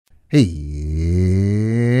It's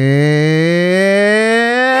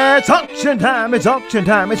auction time. It's auction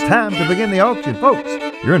time. It's time to begin the auction, folks.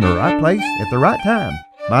 You're in the right place at the right time.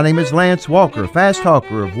 My name is Lance Walker, fast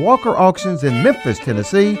talker of Walker Auctions in Memphis,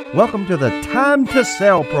 Tennessee. Welcome to the Time to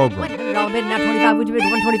Sell program. $100 bid, now 25, would you bid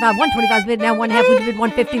 125, 125's bid, now 1/2, would you bid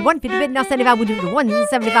 150, 150 bid, now 75, would you bid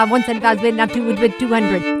 175, 175's bid, now 2, would you bid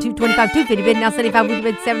 200, 225, 250 bid, now 75, would you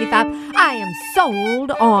bid 75. I am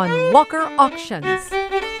sold on Walker Auctions.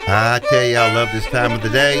 I tell you, I love this time of the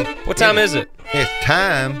day. What time is it? It's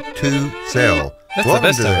time to sell. That's Welcome the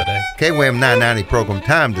best to time of the day. KWAM 990 program,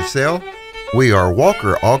 Time to Sell. We are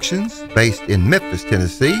Walker Auctions based in Memphis,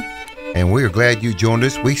 Tennessee, and we are glad you joined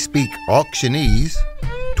us. We speak auctioneese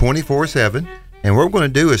 24/7, and what we're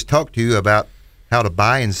going to do is talk to you about how to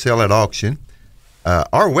buy and sell at auction.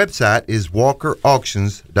 Our website is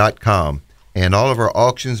walkerauctions.com, and all of our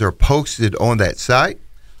auctions are posted on that site.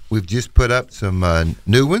 We've just put up some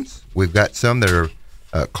new ones. We've got some that are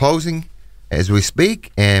closing as we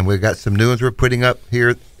speak, and we've got some new ones we're putting up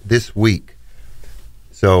here this week.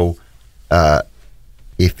 So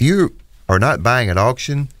if you are not buying at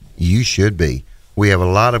auction, you should be. We have a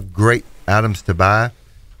lot of great items to buy.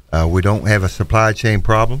 We don't have a supply chain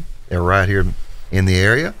problem. They're right here in the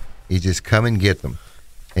area. You just come and get them.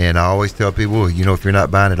 And I always tell people, if you're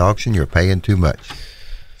not buying at auction, you're paying too much.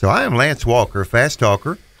 So I am Lance Walker, fast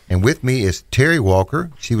talker, and with me is Terry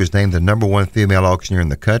Walker. She was named the #1 female auctioneer in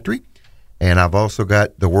the country. And I've also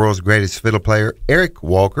got the world's greatest fiddle player, Eric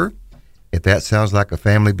Walker. If that sounds like a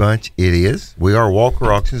family bunch, it is. We are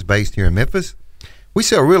Walker Auctions based here in Memphis. We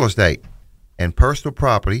sell real estate and personal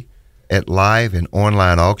property at live and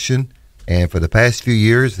online auction. And for the past few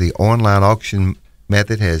years, the online auction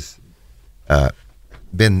method has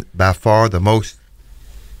been by far the most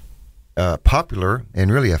popular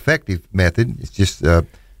and really effective method. It just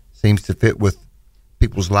seems to fit with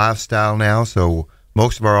people's lifestyle now. So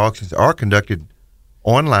most of our auctions are conducted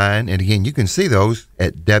online. And again, you can see those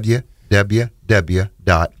at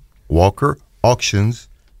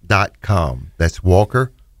www.walkerauctions.com. That's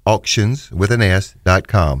walkerauctions with an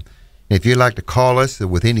S.com. If you'd like to call us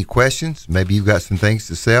with any questions, maybe you've got some things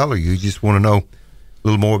to sell or you just want to know a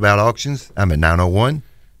little more about auctions, I'm at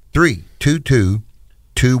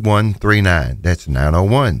 901-322-2139. That's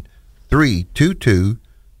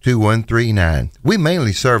 901-322-2139. We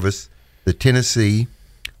mainly service the Tennessee,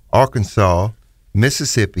 Arkansas,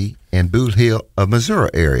 Mississippi, and Boot Hill of Missouri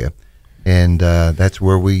area. And that's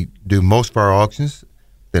where we do most of our auctions,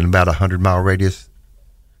 in about a 100-mile radius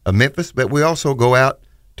of Memphis. But we also go out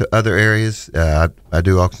to other areas. I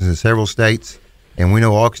do auctions in several states, and we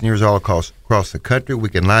know auctioneers all across the country we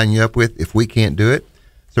can line you up with if we can't do it.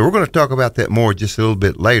 So we're going to talk about that more just a little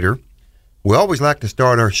bit later. We always like to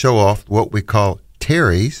start our show off with what we call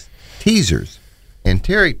Terry's Teasers. And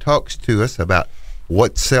Terry talks to us about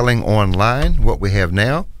what's selling online, what we have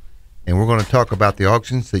now, and we're going to talk about the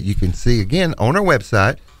auctions that you can see again on our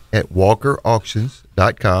website at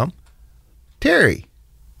walkerauctions.com. Terry,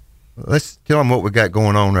 let's tell them what we got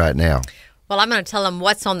going on right now. Well, I'm going to tell them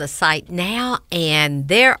what's on the site now, and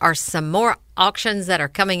there are some more auctions that are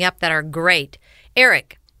coming up that are great.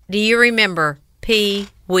 Eric, do you remember Pee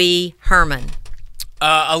Wee Herman?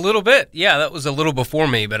 A little bit. Yeah, that was a little before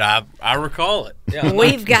me, but I recall it. Yeah, I'm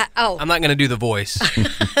not going to do the voice.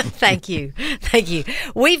 Thank you.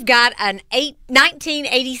 We've got an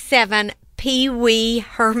 1987 Pee Wee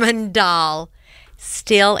Herman doll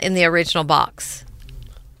still in the original box.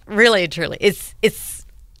 Really and truly. It's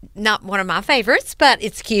not one of my favorites, but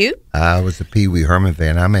it's cute. I was a Pee Wee Herman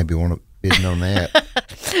fan. I maybe want to bid on that.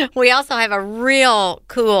 We also have a real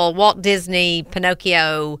cool Walt Disney,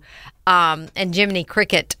 Pinocchio, and Jiminy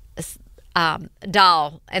Cricket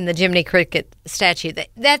doll and the Jiminy Cricket statue.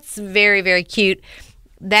 That's very, very cute.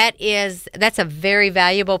 That's a very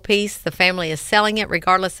valuable piece. The family is selling it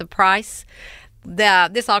regardless of price.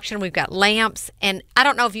 This auction, we've got lamps, and I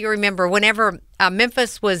don't know if you remember whenever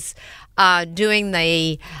Memphis was doing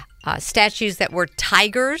the statues that were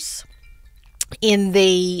tigers in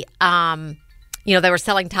the they were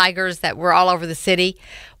selling tigers that were all over the city.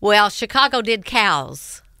 Well, Chicago did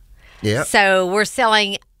cows. Yeah. So we're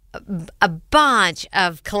selling a bunch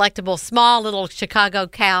of collectible small little Chicago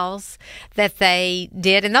cows that they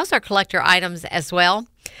did, and those are collector items as well.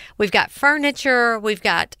 We've got furniture. We've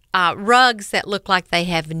got rugs that look like they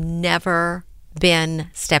have never been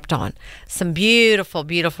stepped on. Some beautiful,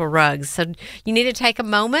 beautiful rugs. So you need to take a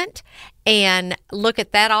moment and look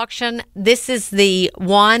at that auction. This is the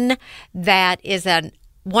one that is a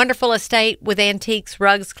wonderful estate with antiques,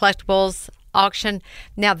 rugs, collectibles auction.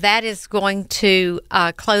 Now that is going to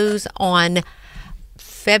close on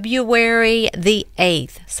February the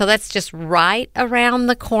 8th. So that's just right around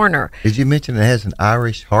the corner. Did you mention it has an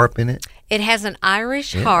Irish harp in it? It has an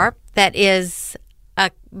Irish harp that is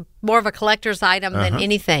more of a collector's item than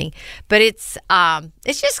anything, but it's got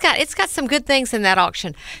some good things in that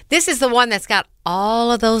auction. This is the one that's got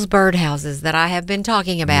all of those birdhouses that I have been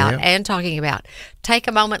talking about and talking about. Take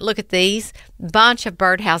a moment, look at these bunch of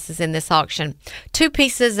birdhouses in this auction. 2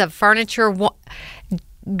 pieces of furniture,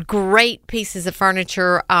 great pieces of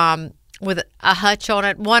furniture with a hutch on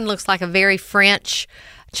it. One looks like a very French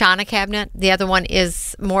china cabinet. The other one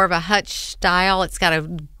is more of a hutch style. It's got a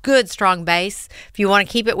good strong base. If you want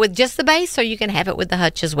to keep it with just the base, or you can have it with the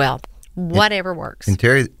hutch as well. Whatever works. And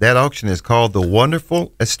Terry, that auction is called the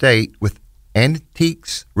Wonderful Estate with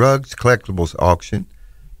Antiques, Rugs, Collectibles Auction,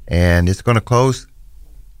 and it's going to close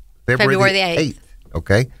February the 8th.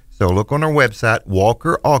 Okay, so look on our website,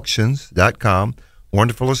 walkerauctions.com.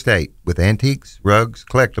 Wonderful Estate with antiques, rugs,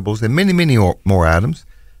 collectibles, and many, many more items.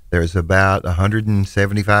 There's about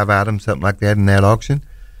 175 items, something like that, in that auction.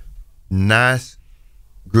 Nice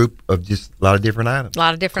group of just a lot of different items. A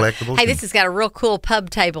lot of different collectibles. Hey, this has got a real cool pub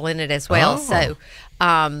table in it as well. So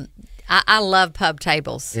I love pub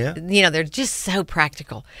tables. Yeah. You know, they're just so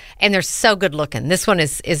practical, and they're so good looking. This one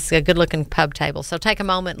is a good looking pub table. So take a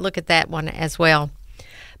moment, look at that one as well.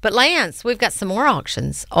 But Lance, we've got some more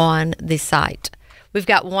auctions on the site. We've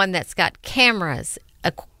got one that's got cameras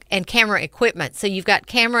and camera equipment. So you've got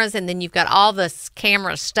cameras, and then you've got all this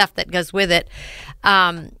camera stuff that goes with it.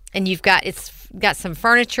 And it's got some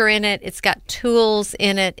furniture in it. It's got tools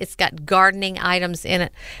in it. It's got gardening items in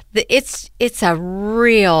it. It's a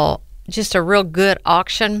real good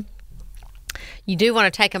auction. You do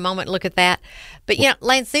want to take a moment and look at that. But,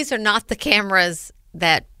 Lance, these are not the cameras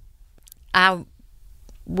that I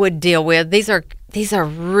would deal with. These are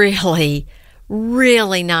really,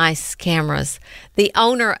 really nice cameras. The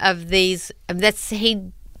owner of these,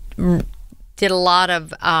 he did a lot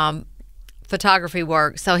of photography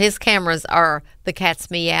work, so his cameras are the cat's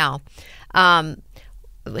meow.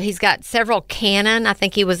 He's got several Canon. I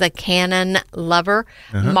think he was a Canon lover.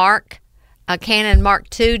 A Canon Mark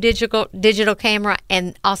II digital camera,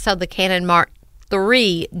 and also the Canon Mark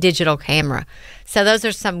III digital camera. So those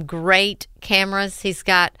are some great cameras. He's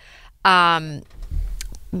got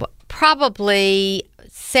probably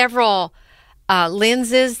several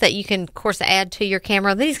lenses that you can, of course, add to your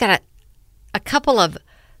camera. Then he's got a couple of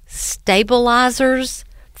stabilizers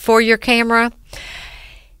for your camera.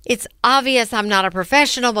 It's obvious I'm not a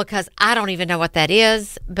professional because I don't even know what that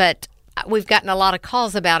is, but we've gotten a lot of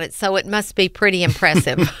calls about it, so it must be pretty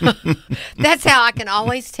impressive. That's how I can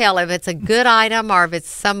always tell if it's a good item or if it's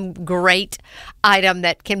some great item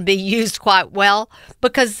that can be used quite well,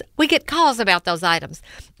 because we get calls about those items.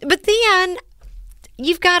 But then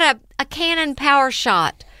you've got a Canon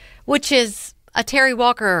PowerShot, which is a Terry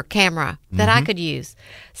Walker camera that I could use.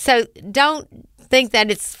 So don't think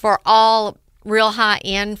that it's for all real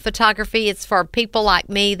high-end photography. It's for people like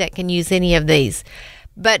me that can use any of these.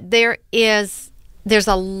 But there's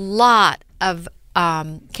a lot of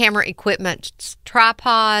camera equipment,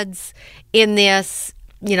 tripods in this,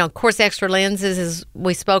 of course, extra lenses as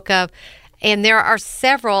we spoke of, and there are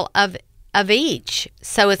several of each.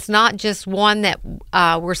 So it's not just one that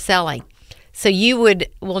we're selling. So you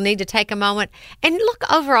will need to take a moment and look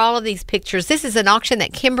over all of these pictures. This is an auction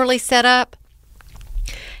that Kimberly set up,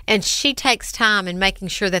 and she takes time in making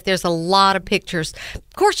sure that there's a lot of pictures.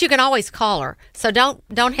 Of course, you can always call her. So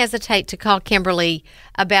don't hesitate to call Kimberly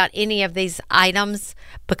about any of these items,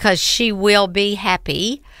 because she will be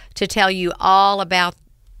happy to tell you all about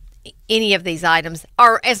any of these items,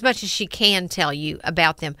 or as much as she can tell you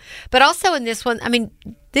about them. But also in this one,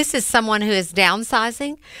 this is someone who is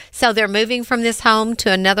downsizing. So they're moving from this home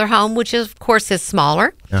to another home, which of course is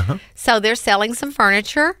smaller. So they're selling some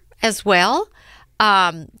furniture as well.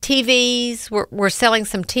 TVs, we're selling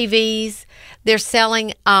some TVs. They're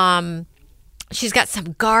selling, she's got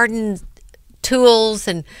some garden tools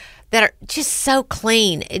and that are just so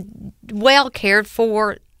clean, well cared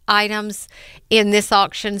for items in this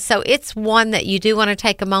auction. So it's one that you do want to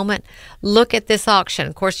take a moment, look at this auction.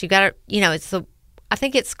 Of course, you got to, I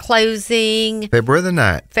think it's closing February the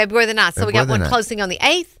 9th. So we got one closing on the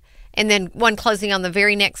 8th. And then one closing on the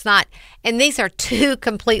very next night. And these are 2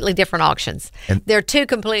 completely different auctions. They're 2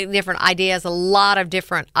 completely different ideas, a lot of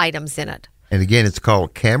different items in it. And again, it's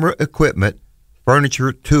called Camera Equipment,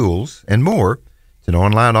 Furniture, Tools, and More. It's an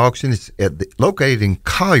online auction. It's located in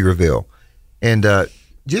Collierville. And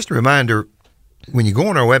just a reminder, when you go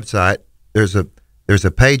on our website, there's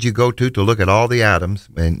a page you go to look at all the items.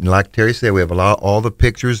 And like Terry said, we have all the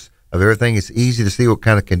pictures of everything. It's easy to see what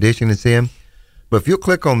kind of condition it's in. But if you'll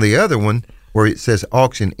click on the other one where it says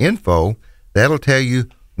auction info, that'll tell you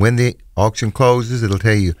when the auction closes. It'll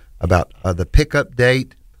tell you about the pickup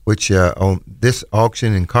date, which on this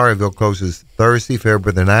auction in Collierville closes Thursday,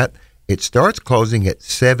 February the 9th. It starts closing at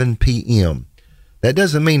 7 p.m. That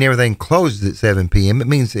doesn't mean everything closes at 7 p.m. It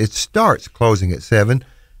means it starts closing at 7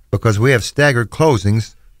 because we have staggered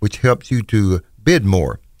closings, which helps you to bid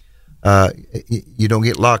more. You don't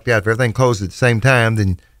get locked out. If everything closes at the same time,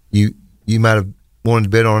 then you might have wanted to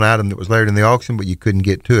bid on an item that was later in the auction, but you couldn't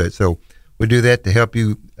get to it. So we do that to help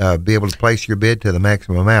you be able to place your bid to the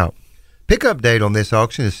maximum amount. Pickup date on this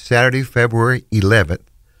auction is Saturday, February 11th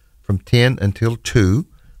from 10 until 2.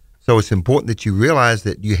 So it's important that you realize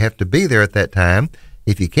that you have to be there at that time.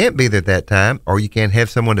 If you can't be there at that time or you can't have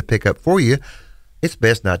someone to pick up for you, it's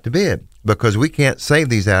best not to bid because we can't save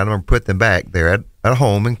these items and put them back there at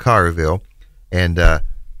home in Collierville. And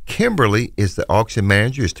Kimberly is the auction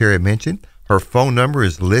manager, as Terry mentioned. Her phone number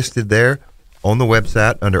is listed there on the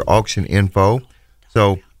website under auction info.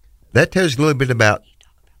 So that tells you a little bit about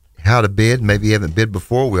how to bid. Maybe you haven't bid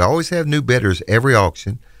before. We always have new bidders every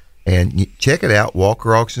auction. And you check it out,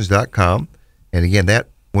 walkerauctions.com. And again, that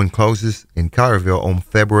one closes in Collierville on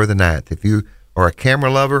February the 9th. If you are a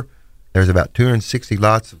camera lover, there's about 260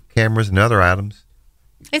 lots of cameras and other items.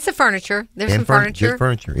 It's a furniture. There's some furniture. Good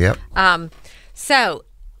furniture, yep. So,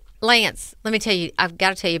 Lance, let me tell you, I've got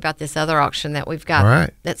to tell you about this other auction that we've got. All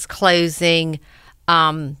right. That's closing.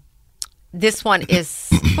 This one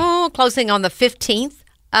is closing on the 15th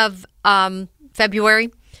of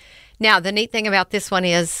February. Now, the neat thing about this one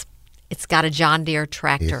is it's got a John Deere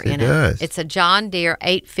tractor in it. Does. It's a John Deere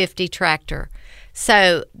 850 tractor.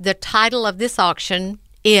 So the title of this auction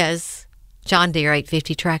is John Deere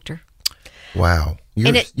 850 tractor. Wow.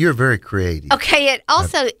 You're very creative. Okay,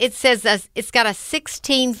 it says it's got a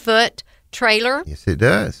 16-foot trailer. Yes, it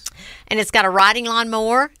does. And it's got a riding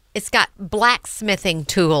lawnmower. It's got blacksmithing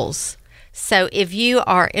tools. So if you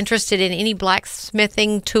are interested in any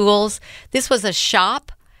blacksmithing tools, this was a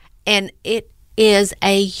shop, and it is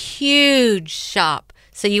a huge shop.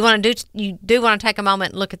 So you do want to take a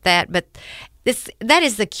moment and look at that. But that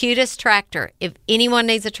is the cutest tractor. If anyone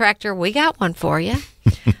needs a tractor, we got one for you.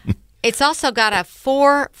 It's also got a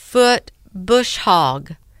 4-foot bush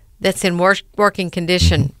hog that's in working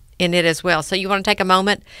condition in it as well. So you want to take a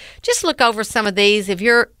moment, just look over some of these. If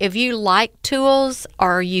you like tools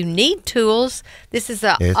or you need tools, this is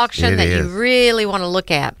an auction that you really want to look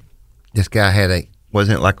at. This guy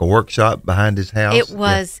wasn't it like a workshop behind his house? It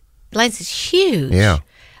was. Yeah. Lance is huge. Yeah.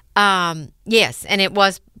 Yes, and it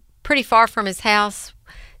was pretty far from his house.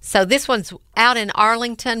 So this one's out in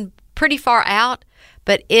Arlington, pretty far out,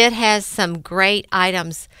 but it has some great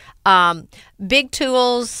items, big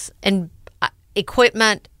tools and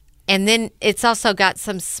equipment, and then it's also got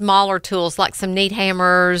some smaller tools like some neat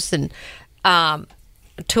hammers and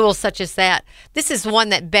tools such as that. This is one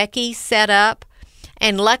that Becky set up.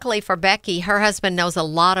 And luckily for Becky, her husband knows a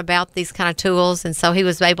lot about these kind of tools, and so he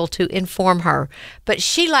was able to inform her. But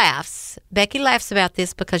Becky laughs about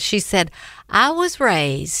this because she said, I was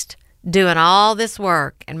raised doing all this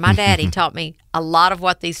work, and my daddy taught me a lot of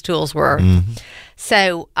what these tools were. Mm-hmm.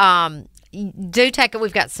 So do take it.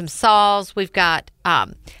 We've got some saws. We've got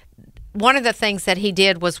one of the things that he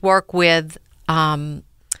did was work with,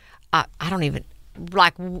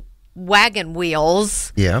 wagon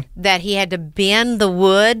wheels that he had to bend the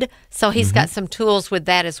wood. So he's got some tools with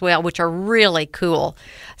that as well, which are really cool.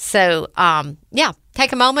 So,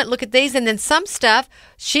 take a moment, look at these. And then some stuff,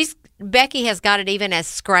 Becky has got it even as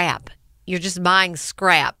scrap. You're just buying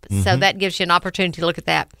scrap. Mm-hmm. So that gives you an opportunity to look at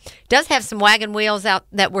that. Does have some wagon wheels out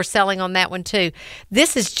that we're selling on that one too.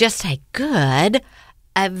 This is just a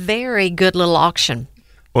very good little auction.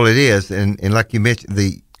 Well, it is. And like you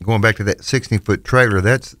mentioned, going back to that 16-foot trailer,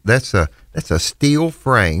 that's a steel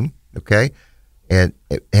frame, okay, and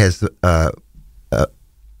it has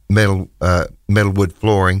metal wood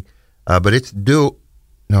flooring, but it's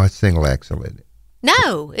it's single axle, isn't it?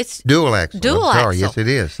 No, it's dual axle. Axle. Yes, it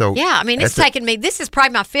is. So yeah, I mean, it's taken me. This is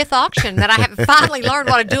probably my 5th auction that I have finally learned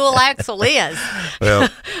what a dual axle is. Well,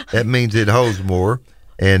 that means it holds more,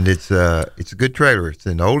 and it's a good trailer. It's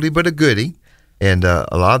an oldie but a goodie. And a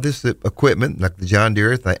lot of this equipment, like the John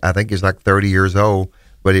Deere, I think is like 30 years old,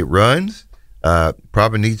 but it runs.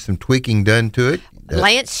 Probably needs some tweaking done to it.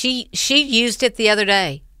 Lance, she used it the other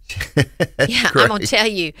day. Yeah, great. I'm going to tell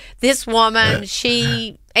you. This woman,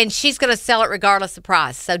 she's going to sell it regardless of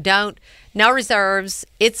price. So no reserves.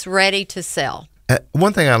 It's ready to sell.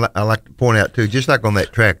 One thing I like to point out, too, just like on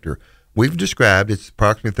that tractor, we've described it's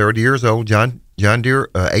approximately 30 years old, John Deere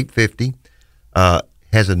 850,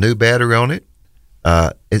 has a new battery on it.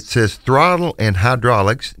 It says throttle and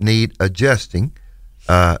hydraulics need adjusting,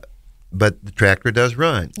 but the tractor does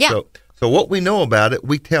run. Yeah. So what we know about it,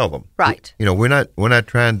 we tell them. Right. We're not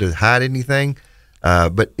trying to hide anything,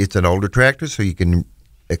 but it's an older tractor, so you can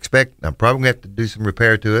expect. I'm probably going to have to do some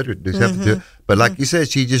repair to it or do something to it. But like you said,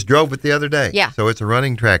 she just drove it the other day. Yeah. So it's a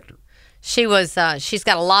running tractor. She's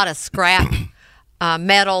got a lot of scrap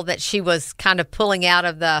metal that she was kind of pulling out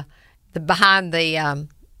of the behind the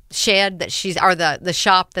shed that the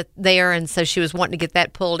shop that there, and so she was wanting to get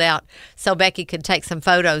that pulled out so Becky could take some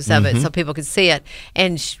photos of it so people could see it.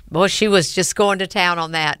 And she was just going to town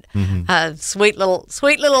on that. Sweet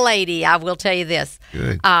little lady, I will tell you this.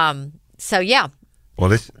 Good. So yeah.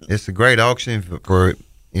 Well, it's a great auction for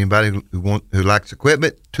anybody who likes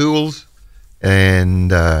equipment, tools,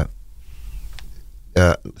 and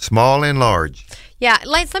small and large. Yeah,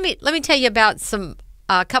 Lance, let me tell you about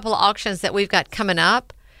a couple of auctions that we've got coming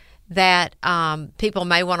up that people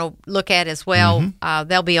may want to look at as well.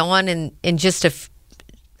 They'll be on in just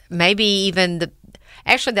maybe even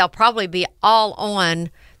actually they'll probably be all on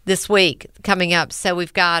this week coming up. So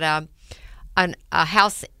we've got a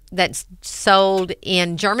house that's sold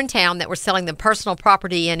in Germantown that we're selling the personal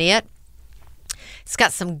property in it. It's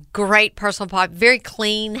got some great personal property, very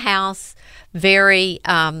clean house, very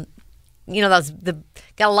got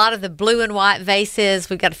a lot of the blue and white vases.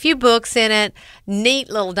 We've got a few books in it, neat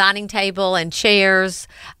little dining table and chairs.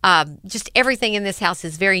 Just everything in this house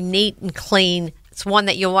is very neat and clean. It's one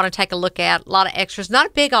that you'll want to take a look at. A lot of extras. Not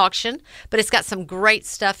a big auction, but it's got some great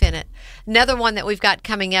stuff in it. Another one that we've got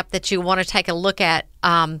coming up that you want to take a look at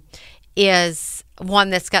is one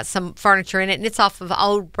that's got some furniture in it, and it's off of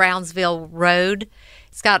Old Brownsville Road.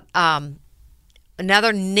 It's got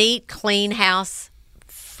another neat, clean house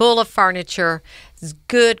full of furniture. It's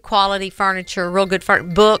good quality furniture, real good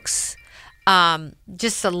books.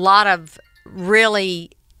 Just a lot of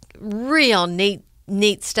really, real neat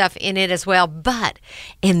stuff in it as well. But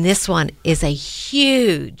in this one is a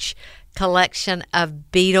huge collection of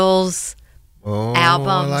Beatles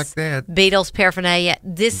albums. I like that. Beatles paraphernalia.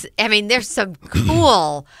 There's some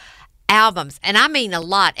cool albums, and I mean a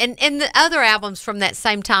lot. And the other albums from that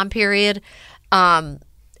same time period.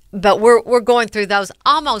 But we're going through those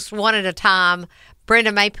almost one at a time.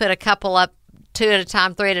 Brenda may put a couple up, 2 at a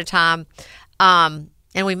time, 3 at a time. And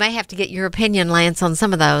we may have to get your opinion, Lance, on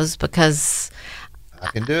some of those because I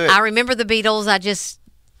can do it. I remember the Beatles. I just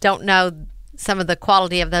don't know some of the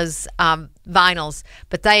quality of those vinyls,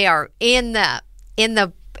 but they are in the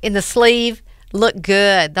sleeve. Look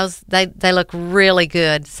good. Those they look really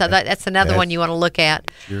good. So that's another one you want to look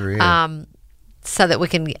at. Sure is. So that we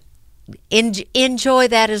can enjoy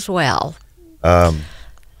that as well.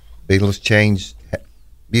 Beatles changed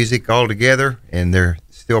music altogether, and they're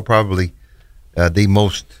still probably the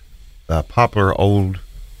most popular old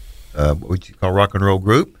what you call rock and roll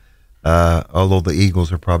group. Although the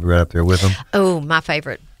Eagles are probably right up there with them. Oh, my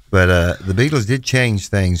favorite. But the Beatles did change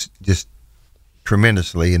things just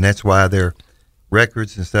tremendously, and that's why their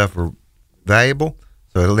records and stuff are valuable.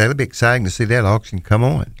 So that'll be exciting to see that auction come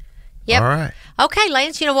on. Yep. All right. Okay,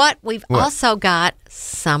 Lance, you know what? We've also got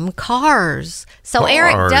some cars. So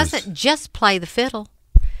Eric doesn't just play the fiddle.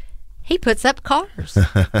 He puts up cars.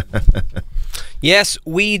 Yes,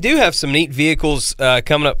 we do have some neat vehicles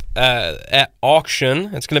coming up at auction.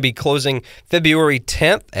 It's going to be closing February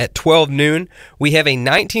 10th at 12 noon. We have a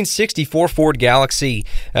 1964 Ford Galaxy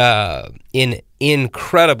in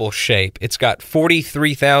incredible shape. It's got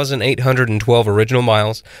 43,812 original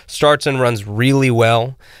miles. Starts and runs really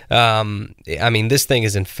well. This thing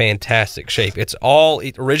is in fantastic shape. It's all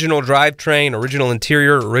original drivetrain, original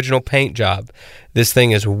interior, original paint job. This thing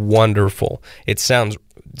is wonderful. It sounds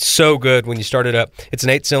so good when you start it up. It's an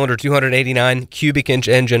 8-cylinder, 289 cubic inch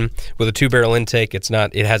engine with a 2-barrel intake. It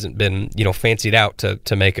hasn't been fancied out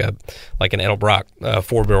to make an Edelbrock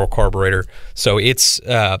 4-barrel carburetor. So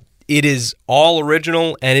it is all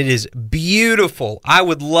original, and it is beautiful. I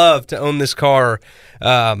would love to own this car,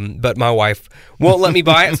 but my wife won't let me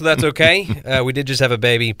buy it, so that's okay. We did just have a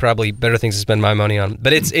baby, probably better things to spend my money on.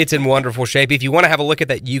 But it's in wonderful shape. If you want to have a look at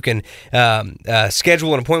that, you can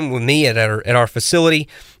schedule an appointment with me at our facility.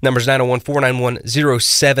 Number's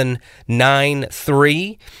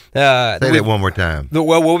 901-491-0793. Say that one more time.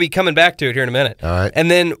 Well, we'll be coming back to it here in a minute. All right. And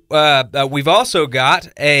then we've also got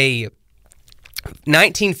a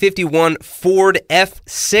 1951 Ford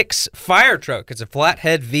F6 fire truck. It's a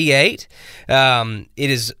flathead V8. It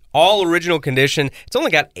is all original condition. It's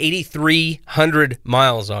only got 8,300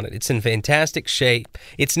 miles on it. It's in fantastic shape.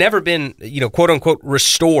 It's never been, quote unquote,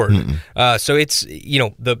 restored. So it's,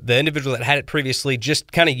 the individual that had it previously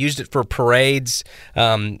just kind of used it for parades,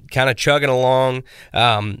 kind of chugging along.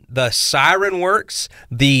 The siren works.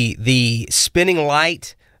 The spinning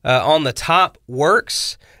light on the top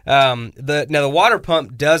works. The water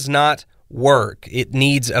pump does not work. It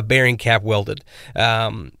needs a bearing cap welded.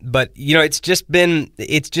 But it's just been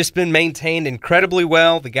maintained incredibly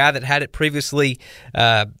well. The guy that had it previously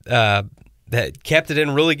that kept it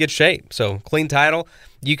in really good shape. So clean title.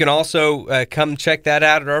 You can also come check that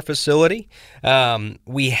out at our facility.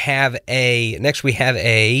 We have a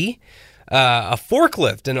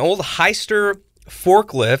forklift, an old Heister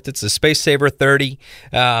forklift. It's a Space Saver 30.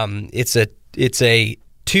 It's a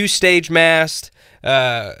 2-stage mast.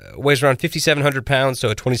 Weighs around 5,700 pounds,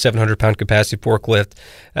 so a 2,700 pound capacity forklift.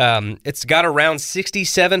 It's got around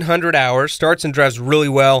 6,700 hours. Starts and drives really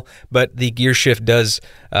well, but the gear shift does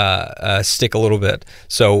stick a little bit.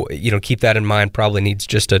 So keep that in mind. Probably needs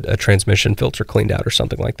just a transmission filter cleaned out or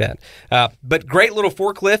something like that. But great little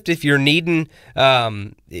forklift if you're needing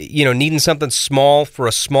something small for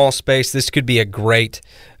a small space. This could be a great,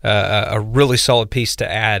 a really solid piece to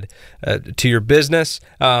add to your business.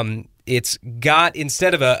 It's got,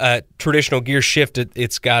 instead of a traditional gear shift,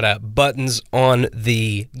 it's got buttons on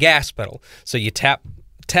the gas pedal. So you tap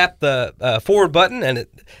the forward button and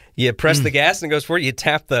you press the gas and it goes forward. You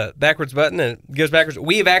tap the backwards button and it goes backwards.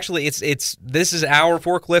 We've actually, this is our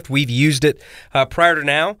forklift. We've used it prior to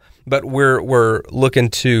now, but we're looking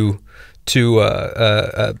to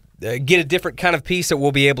get a different kind of piece that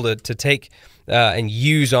we'll be able to take and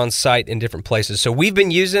use on site in different places. So we've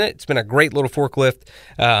been using it. It's been a great little forklift,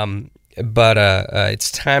 but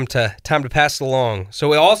it's time to pass it along. So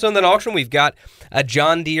we also in that auction we've got a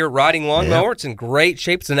John Deere riding lawnmower. It's in great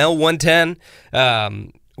shape. It's an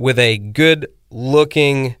L110 with a good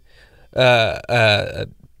looking cart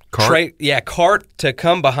to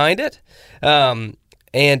come behind it, and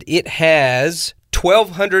it has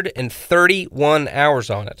 1,231 hours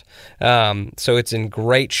on it. So it's in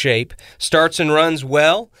great shape. Starts and runs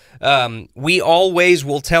well. We always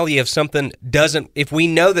will tell you if we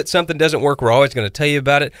know that something doesn't work, we're always going to tell you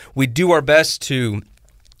about it. We do our best to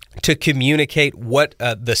communicate what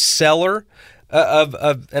the seller of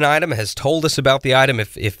an item has told us about the item.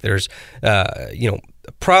 If there's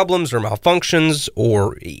problems or malfunctions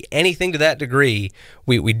or anything to that degree,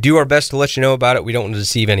 we do our best to let you know about it. We don't want to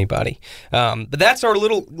deceive anybody. But that's our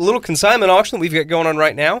little consignment auction that we've got going on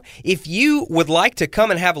right now. If you would like to come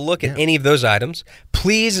and have a look at any of those items,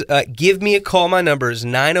 please give me a call. My number is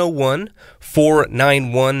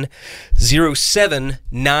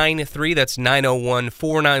 901-491-0793. That's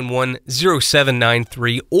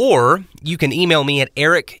 901-491-0793. Or you can email me at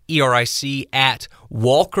Eric, ERIC, at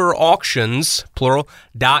WalkerAuctions,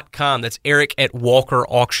 plural.com. That's Eric at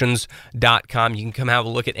WalkerAuctions.com. You can come have a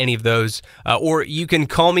look at any of those, or you can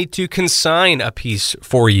call me to consign a piece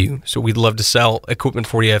for you. So we'd love to sell equipment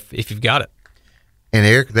for you if you've got it. And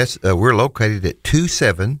Eric, that's we're located at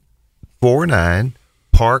 2749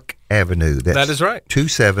 Park Avenue. That is right.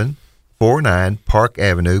 2749 Park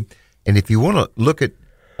Avenue. And if you want to look at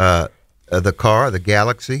the car, the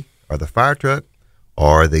Galaxy, or the fire truck,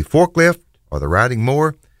 or the forklift, or the riding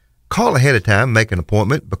mower, call ahead of time, make an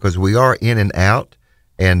appointment, because we are in and out,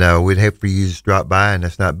 and we'd hate for you to just drop by and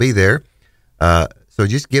us not be there. So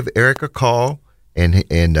just give Eric a call, and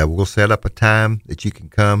we'll set up a time that you can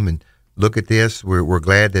come and look at this. We're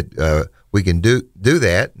glad that we can do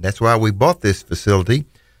that. That's why we bought this facility.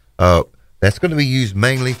 That's going to be used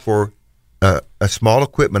mainly for a small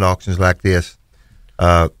equipment auctions like this.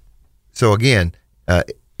 So again,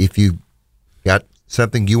 if you got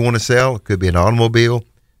something you want to sell, it could be an automobile,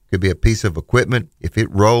 could be a piece of equipment. If it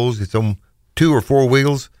rolls, it's on 2 or 4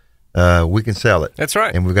 wheels, we can sell it. That's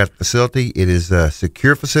right. And we've got a facility. It is a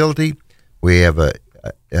secure facility. We have a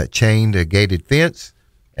chained gated fence.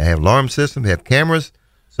 I have alarm system. We have cameras.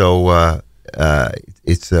 So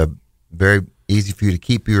it's very easy for you to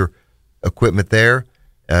keep your equipment there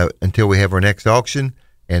until we have our next auction.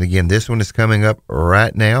 And again, this one is coming up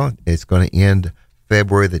right now. It's going to end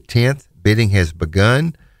February the 10th. Bidding has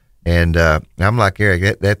begun, and I'm like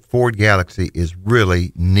Eric. That Ford Galaxy is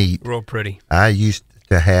really neat. Real pretty. I used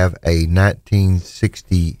to have a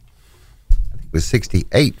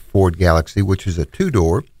 1968 Ford Galaxy, which was a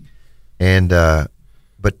 2-door, and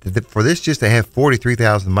but for this just to have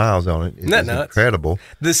 43,000 miles on it is incredible.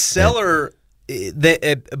 The seller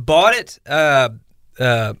bought it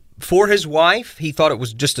for his wife. He thought it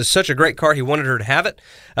was just such a great car. He wanted her to have it.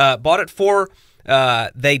 Bought it for.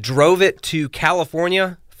 They drove it to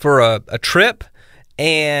California for a trip,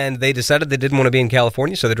 and they decided they didn't want to be in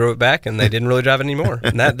California, so they drove it back, and they didn't really drive it anymore.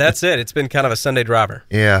 And that's it. It's been kind of a Sunday driver.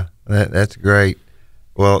 Yeah, that's great.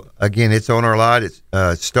 Well, again, it's on our lot. It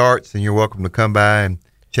starts, and you're welcome to come by and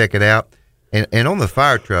check it out. And on the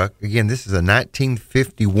fire truck, again, this is a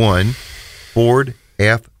 1951 Ford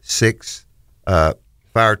F6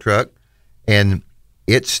 fire truck, and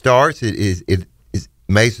it starts. It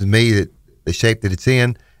amazes me that the shape that it's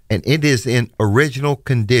in, and it is in original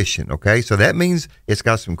condition. Okay, so that means it's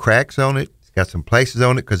got some cracks on it. It's got some places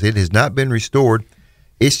on it because it has not been restored.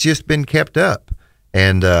 It's just been kept up,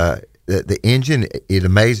 and the engine. It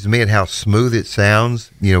amazes me at how smooth it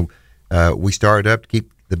sounds. You know, we start it up to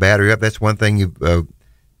keep the battery up. That's one thing.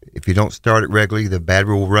 If you don't start it regularly, the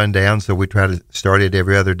battery will run down. So we try to start it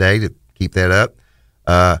every other day to keep that up.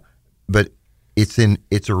 But it's in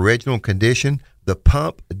its original condition. The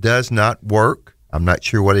pump does not work. I'm not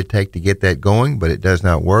sure what it'd take to get that going, but it does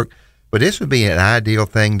not work. But this would be an ideal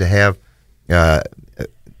thing to have.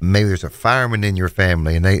 Maybe there's a fireman in your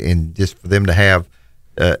family, and just for them to have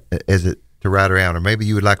to ride around, or maybe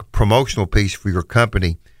you would like a promotional piece for your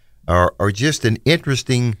company, or just an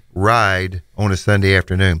interesting ride on a Sunday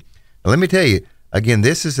afternoon. Now, let me tell you again,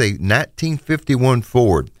 this is a 1951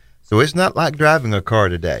 Ford. So it's not like driving a car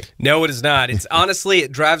today. No, it is not. It's honestly,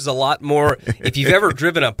 it drives a lot more. If you've ever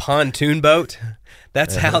driven a pontoon boat,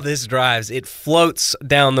 that's how this drives. It floats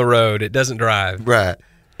down the road. It doesn't drive. Right.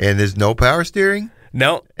 And there's no power steering.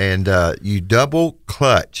 No. And you double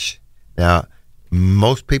clutch. Now,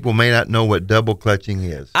 most people may not know what double clutching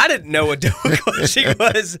is. I didn't know what double clutching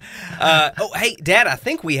was. Hey, Dad, I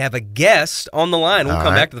think we have a guest on the line. We'll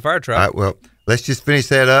come back to the fire truck. All right, well, let's just finish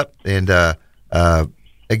that up. And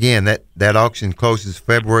again, that auction closes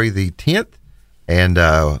February the 10th, and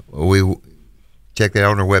we check that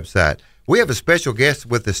out on our website. We have a special guest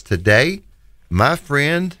with us today, my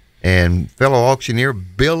friend and fellow auctioneer,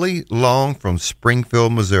 Billy Long from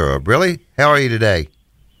Springfield, Missouri. Billy, how are you today?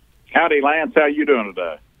 Howdy, Lance. How you doing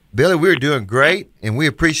today? Billy, we're doing great, and we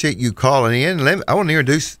appreciate you calling in. I want to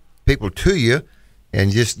introduce people to you,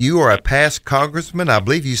 and you are a past congressman. I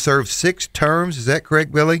believe you served 6 terms. Is that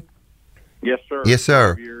correct, Billy? Yes, sir. Yes,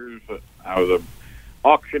 sir. 5 years. I was an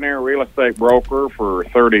auctioneer, real estate broker for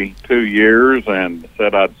 32 years, and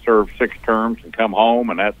said I'd serve 6 terms and come home,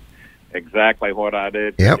 and that's exactly what I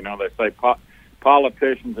did. Yep. You know, they say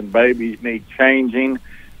politicians and babies need changing,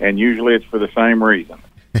 and usually it's for the same reason.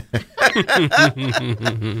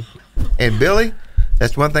 And Billy,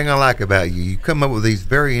 that's one thing I like about you. You come up with these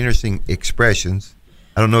very interesting expressions.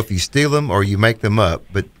 I don't know if you steal them or you make them up,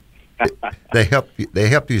 but they help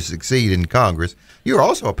you succeed in Congress. You're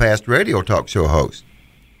also a past radio talk show host.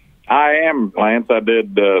 I am, Lance. I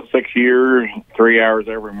did 6 years, 3 hours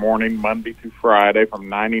every morning, Monday through Friday, from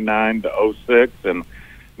 99 to 06, and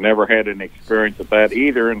never had any experience at that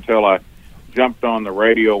either until I jumped on the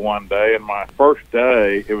radio one day. And my first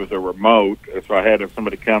day, it was a remote, so I had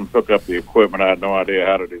somebody come hook up the equipment. I had no idea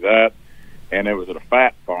how to do that, and it was at a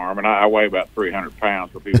fat farm, and I weigh about 300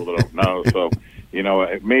 pounds for people that don't know. So, you know,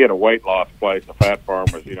 me at a weight loss place, a fat farm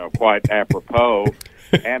was, quite apropos.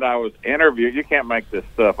 And I was interviewing, you can't make this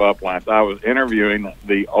stuff up, Lance. I was interviewing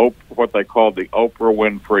what they called the Oprah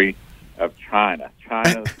Winfrey of China.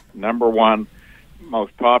 China's #1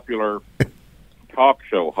 most popular talk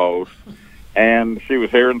show host. And she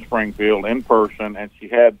was here in Springfield in person, and she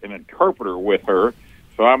had an interpreter with her.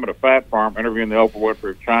 So I'm at a fat farm interviewing the Oprah Winfrey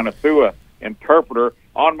of China through an interpreter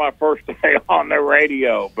on my first day on the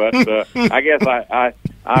radio. But I guess I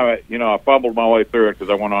fumbled my way through it because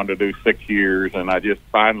I went on to do 6 years, and I just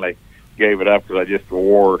finally gave it up because I just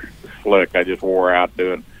wore slick. I just wore out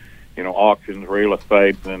doing, auctions, real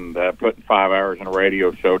estate, and putting 5 hours in a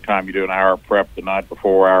radio show. Time you do an hour prep the night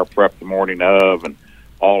before, hour prep the morning of, and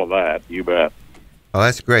all of that. You bet. Oh,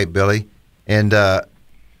 that's great, Billy. And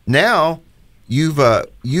now you've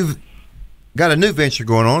got a new venture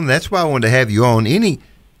going on. That's why I wanted to have you on.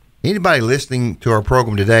 Anybody listening to our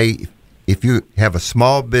program today, if you have a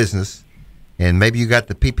small business and maybe you got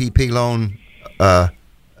the PPP loan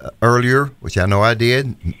earlier, which I know I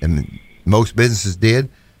did, and most businesses did,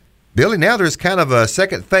 Billy, now there's kind of a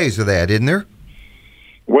second phase of that, isn't there?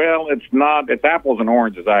 Well, it's not. It's apples and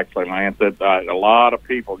oranges, actually, Lance. A lot of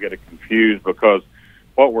people get it confused because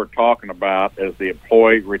what we're talking about is the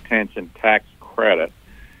employee retention tax credit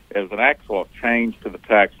is an actual change to the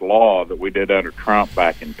tax law that we did under Trump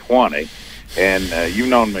back in 20. And you've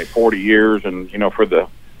known me 40 years, and, for the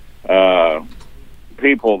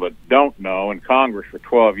people that don't know, in Congress for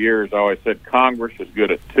 12 years, I always said Congress is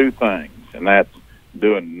good at 2 things, and that's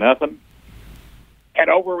doing nothing and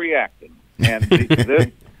overreacting. And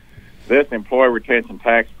this Employee Retention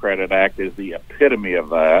Tax Credit Act is the epitome of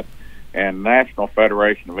that. And National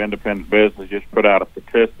Federation of Independent Business just put out a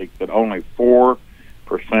statistic that only 4%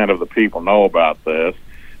 of the people know about this.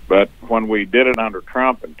 But when we did it under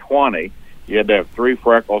Trump in 20, you had to have 3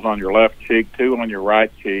 freckles on your left cheek, 2 on your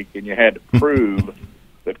right cheek, and you had to prove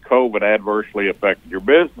that COVID adversely affected your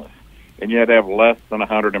business. And you had to have less than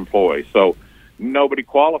 100 employees. So nobody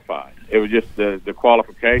qualified. It was just the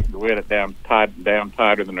qualifications. We had it down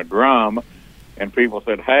tighter than a drum. And people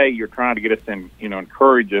said, hey, you're trying to get us in,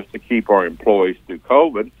 encourage us to keep our employees through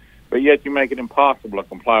COVID, but yet you make it impossible to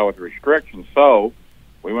comply with the restrictions. So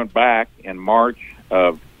we went back in March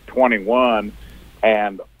of 21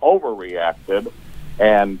 and overreacted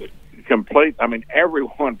and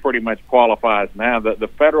everyone pretty much qualifies now. The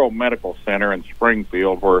Federal Medical Center in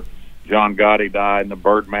Springfield, where John Gotti died and the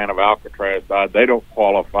Birdman of Alcatraz died, they don't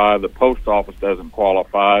qualify. The post office doesn't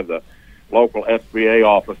qualify. The local SBA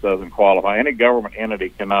office doesn't qualify. Any government entity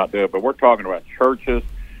cannot do it. But we're talking about churches,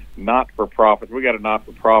 not-for-profits. We got a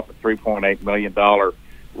not-for-profit $3.8 million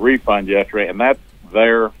refund yesterday, and that's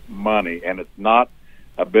their money, and it's not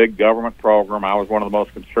a big government program. I was one of the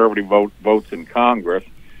most conservative votes in Congress,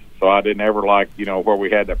 so I didn't ever like, where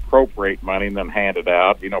we had to appropriate money and then hand it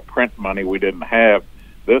out. Print money we didn't have.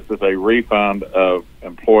 This is a refund of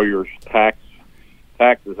employers'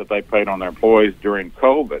 taxes that they paid on their employees during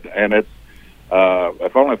COVID, and it's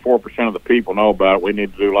if only 4% of the people know about it, we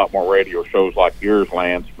need to do a lot more radio shows like yours,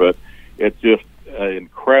 Lance. But it's just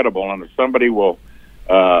incredible. And if somebody will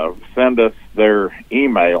send us their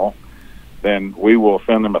email, then we will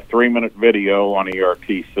send them a 3-minute video on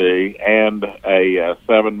ERTC and a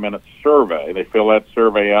 7-minute survey. They fill that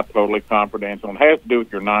survey out totally confidential. And it has to do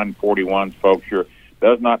with your 941s, folks.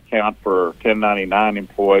 Does not count for 1099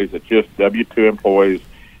 employees. It's just W-2 employees,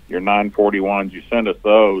 your 941s. You send us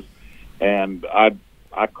those. And I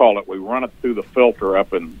call it, we run it through the filter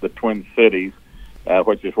up in the Twin Cities,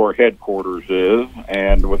 which is where headquarters is.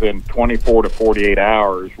 And within 24 to 48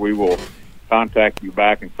 hours, we will contact you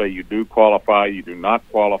back and say you do qualify, you do not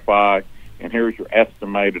qualify, and here's your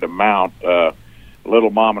estimated amount. A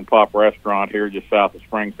little mom-and-pop restaurant here just south of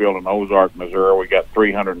Springfield in Ozark, Missouri, we got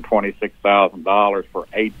 $326,000 for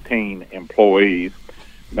 18 employees.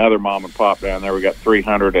 Another mom-and-pop down there, we got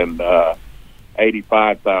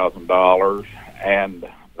 $385,000, and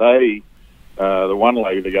they, the one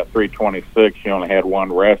lady that got $326,000, she only had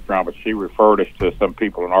one restaurant, but she referred us to some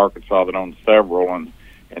people in Arkansas that own several, and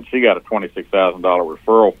she got a $26,000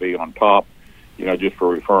 referral fee on top, just for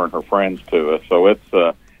referring her friends to us. So it's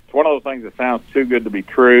one of those things that sounds too good to be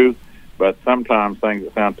true, but sometimes things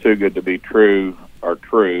that sound too good to be true are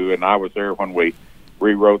true. And I was there when we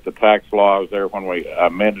rewrote the tax law. I was there when we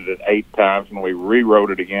amended it 8 times, and we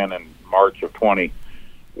rewrote it again in March of 21.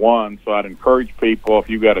 So I'd encourage people, if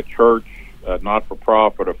you've got a church, a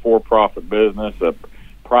not-for-profit, a for-profit business, a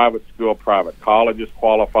private school, private colleges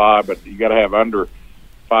qualify, but you got to have under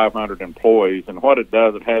 500 employees. And what it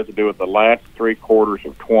does, it has to do with the last 3 quarters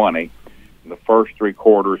of 20 and the first 3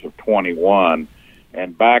 quarters of 21.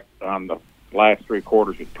 And back on the last 3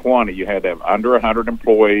 quarters of 20, you had to have under 100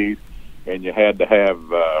 employees, and you had to have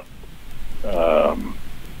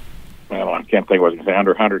I can't think what I was going to say,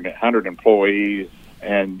 under 100 employees,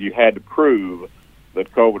 and you had to prove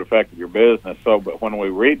that COVID affected your business. So, but when we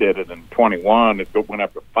redid it in 21, it went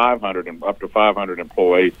up to 500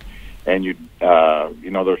 employees, and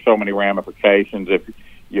there's so many ramifications. If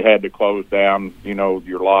you had to close down,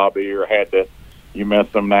 your lobby, or you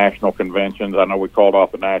missed some national conventions. I know we called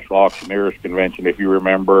off the National Auctioneers Convention, if you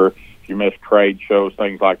remember. If you missed trade shows,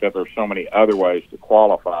 things like that. There's so many other ways to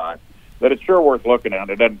qualify that it's sure worth looking at.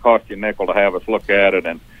 It doesn't cost you a nickel to have us look at it.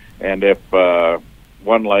 And if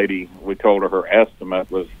one lady, we told her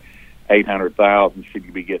estimate was $800,000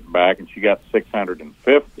 she'd be getting back, and she got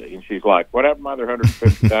 $650,000, and she's like, "What happened to my other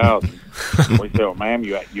 $150,000?" We said, "Well, ma'am,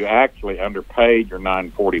 you actually underpaid your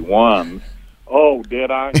 941s." "Oh,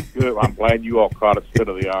 did I? Good. I'm glad you all caught it instead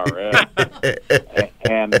of the IRS."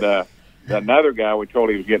 And another guy, we told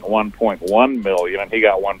he was getting $1.1 million, and he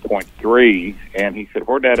got $1.3. And he said,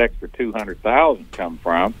 "Where'd that extra $200,000 come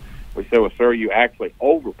from?" We said, "Well, sir, you actually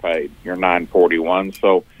overpaid your 941."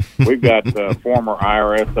 So we've got former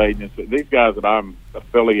IRS agents. These guys that I'm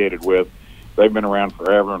affiliated with, they've been around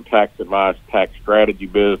forever in tax advice, tax strategy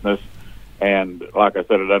business. And like I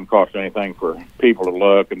said, it doesn't cost anything for people to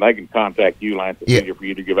look, and they can contact you, Lance. It's easier for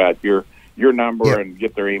you to give out your number and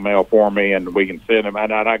get their email for me, and we can send them.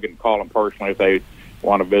 And I can call them personally if they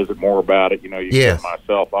want to visit more about it. You can get my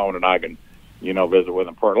cell phone, and I can, visit with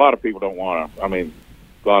them. A lot of people don't want to.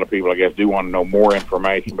 A lot of people, I guess, do want to know more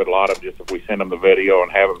information, but a lot of them, just if we send them the video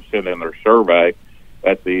and have them send in their survey,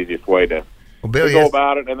 that's the easiest way to, Billy, go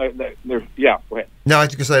about it. And there's go ahead. No, I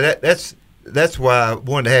was going to say that's why I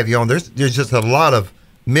wanted to have you on. There's just a lot of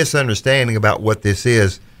misunderstanding about what this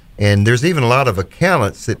is, and there's even a lot of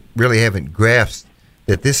accountants that really haven't grasped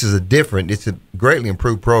that this is it's a greatly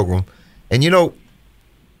improved program. And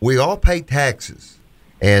we all pay taxes,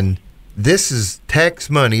 and this is tax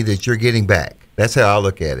money that you're getting back. That's how I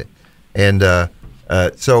look at it. And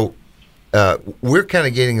so we're kind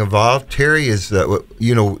of getting involved. Terry is, like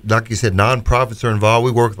you said, nonprofits are involved.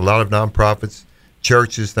 We work with a lot of nonprofits,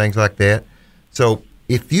 churches, things like that. So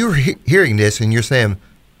if you're hearing this and you're saying,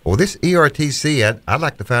 well, this ERTC, I'd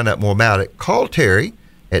like to find out more about it, call Terry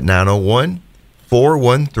at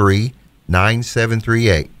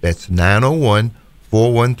 901-413-9738. That's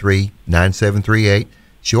 901-413-9738.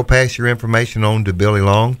 She'll pass your information on to Billy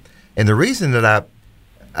Long. And the reason that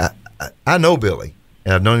I know Billy,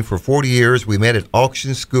 and I've known him for 40 years. We met at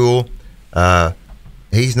auction school.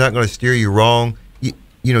 He's not going to steer you wrong.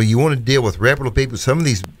 You want to deal with reputable people. Some of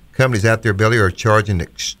these companies out there, Billy, are charging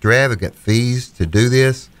extravagant fees to do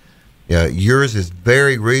this. Yours is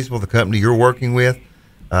very reasonable, the company you're working with.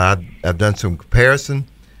 I've done some comparison,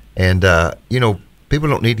 and people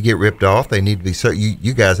don't need to get ripped off. They need to be. So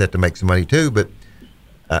you guys have to make some money too. But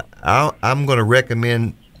I'm going to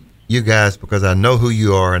recommend you guys because I know who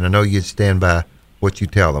you are, and I know you'd stand by what you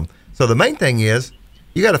tell them. So the main thing is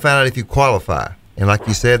you got to find out if you qualify, and like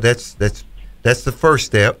you said, that's the first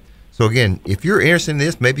step. So again, if you're interested in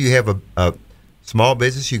this, maybe you have a small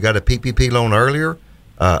business, you got a PPP loan earlier,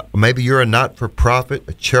 maybe you're a not-for-profit,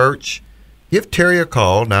 a church. Give Terry a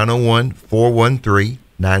call,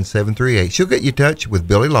 901-413-9738. She'll get you in touch with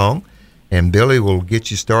Billy Long, and Billy will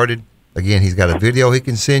get you started. Again, he's got a video he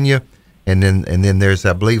can send you, and then there's,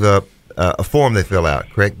 I believe, a form they fill out.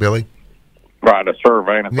 Correct, Billy? Right, a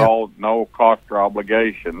survey, and it's all no cost or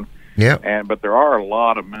obligation. Yeah. But there are a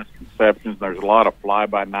lot of misconceptions. There's a lot of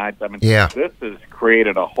fly-by-nights. This has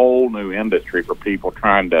created a whole new industry for people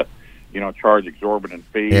trying to, charge exorbitant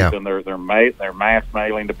fees. Yeah. And they're mass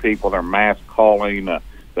mailing to people. They're mass calling.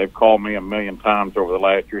 They've called me a million times over the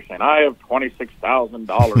last year saying, "I have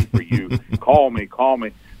 $26,000 for you. Call me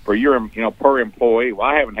for your, per employee." Well,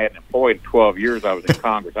 I haven't had an employee in 12 years. I was in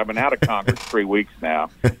Congress. I've been out of Congress 3 weeks now.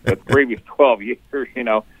 But the previous 12 years,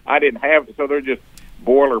 I didn't have it. So they're just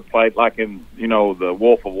boilerplate, like in the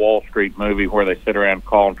Wolf of Wall Street movie, where they sit around and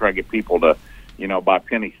call and try to get people to buy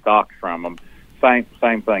penny stocks from them. Same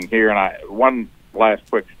thing here. And one last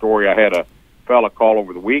quick story, I had a fella call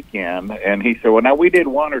over the weekend, and he said, "Well, now we did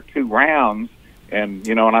 1 or 2 rounds, and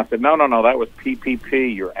and I said, no, that was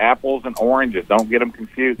PPP. Your apples and oranges, don't get them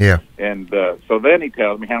confused." Yeah. And so then he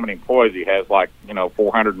tells me how many employees he has, like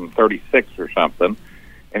 436 or something.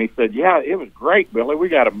 And he said, "Yeah, it was great, Billy. We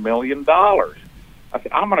got $1 million." I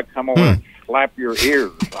said, "I'm going to come over and slap your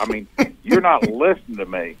ears. You're not listening to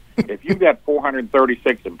me. If you've got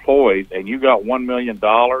 436 employees and you got $1 million,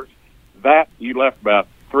 that you left about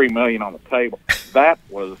 $3 million on the table. That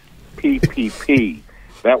was PPP.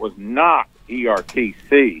 That was not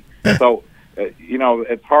ERTC." So,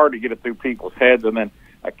 it's hard to get it through people's heads. And then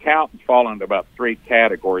accountants fall into about 3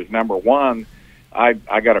 categories. Number one, I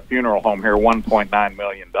got a funeral home here, $1.9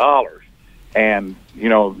 million. And,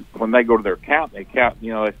 when they go to their accountant,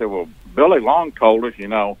 they say, "Well, Billy Long told us,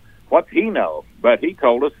 what's he know?" But he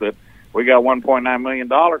told us that we got $1.9 million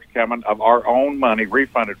coming of our own money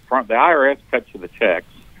refunded from the IRS. Cuts you the checks.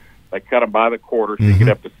 They cut them by the quarter, so you get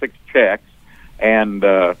up to 6 checks. And,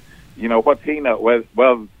 what's he know?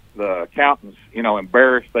 Well, the accountants,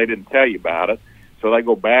 embarrassed they didn't tell you about it. So they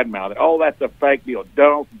go badmouth it. "Oh, that's a fake deal.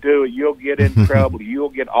 Don't do it. You'll get in trouble. You'll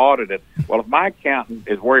get audited." Well, if my accountant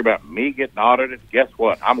is worried about me getting audited, guess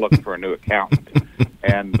what? I'm looking for a new accountant.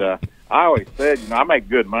 And I always said, I make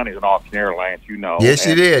good money as an auctioneer, Lance, Yes,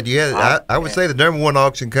 you did. Yeah, I would say the #1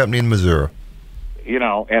 auction company in Missouri.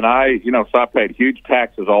 And I, so I paid huge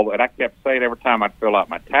taxes and I kept saying every time I'd fill out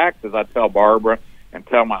my taxes, I'd tell Barbara and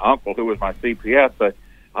tell my uncle, who was my CPS, that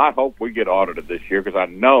I hope we get audited this year because I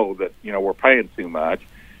know that, we're paying too much.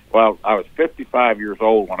 Well, I was 55 years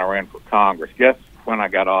old when I ran for Congress. Guess when I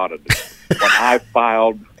got audited? When I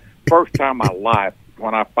filed, first time in my life,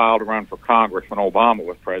 when I filed to run for Congress when Obama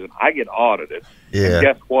was president, I get audited. Yeah. And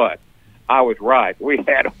guess what? I was right. We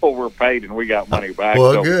had overpaid and we got money back.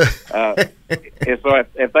 Well, so, good. So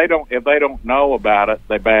if they don't know about it,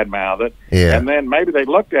 they badmouth it. Yeah. And then maybe they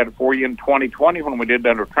looked at it for you in 2020 when we did it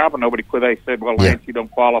under Trump, and nobody quit. They said, "Well, Lance, you don't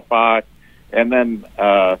qualify." And then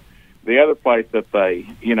the other place that they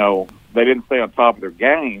didn't stay on top of their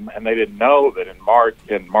game, and they didn't know that in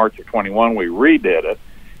March of 21 we redid it.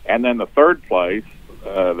 And then the third place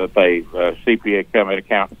that they CPA come in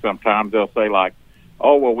accountants sometimes they'll say like,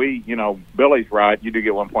 oh, well, Billy's right. You do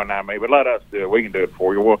get 1.9 million, but let us do it. We can do it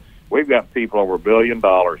for you. Well, we've got people over $1 billion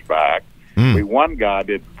back. One guy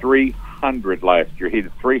did 300 last year. He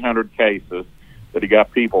did 300 cases that he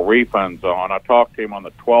got people refunds on. I talked to him on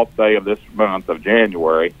the 12th day of this month of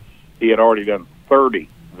January. He had already done 30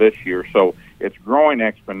 this year, so it's growing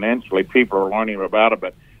exponentially. People are learning about it,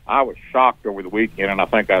 but I was shocked over the weekend, and I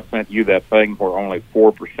think I sent you that thing where only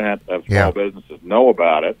 4% of small businesses know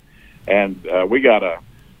about it. And we got a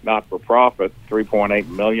not-for-profit, $3.8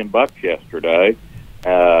 million yesterday.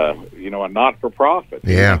 A not-for-profit.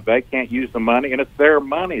 Yeah. They can't use the money, and it's their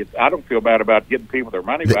money. I don't feel bad about getting people their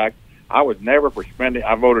money back. I was never for spending.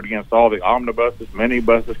 I voted against all the omnibuses,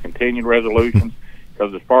 minibuses, continuing resolutions,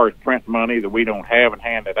 because as far as print money that we don't have and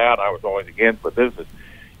hand it out, I was always against. But this is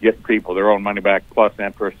getting people their own money back plus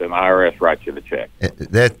interest, and the IRS writes you the check.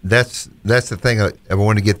 That's the thing I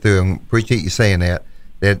want to get through. I appreciate you saying that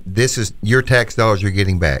this is your tax dollars you're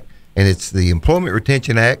getting back, and it's the Employment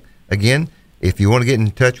Retention Act. Again, if you want to get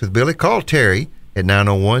in touch with Billy, call Terry at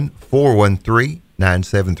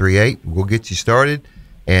 901-413-9738. We'll get you started.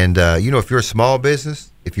 And, if you're a small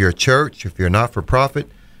business, if you're a church, if you're a not-for-profit,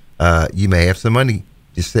 you may have some money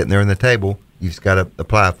just sitting there on the table. You just got to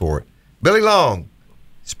apply for it. Billy Long,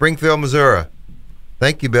 Springfield, Missouri.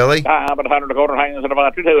 Thank you, Billy. I'm at 100 quarter hands and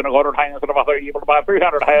about 2 and a quarter hands and about 3, able to buy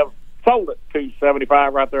 300. I have sold it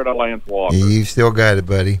 $275 right there to Lance Walker. You've still got it,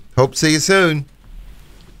 buddy. Hope to see you soon.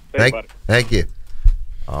 Thank you.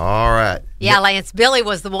 All right. Yeah, Lance. Billy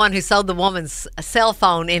was the one who sold the woman's cell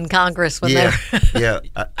phone in Congress when they were.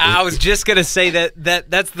 I was just gonna say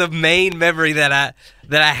that's the main memory that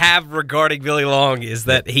I have regarding Billy Long is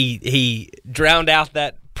that he drowned out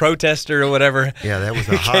that protester or whatever. Yeah, that was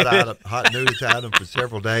a hot news item for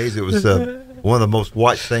several days. It was one of the most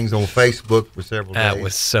watched things on Facebook for several days. That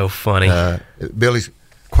was so funny. Billy's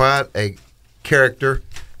quite a character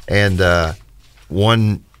and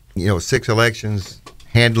won 6 elections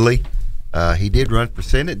handily. He did run for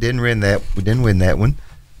Senate, didn't win that one,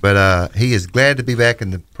 but he is glad to be back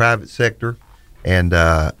in the private sector and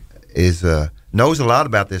knows a lot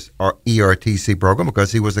about this ERTC program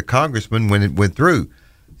because he was a congressman when it went through.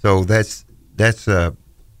 So that's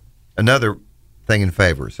another thing in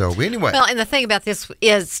favor. So anyway. Well, and the thing about this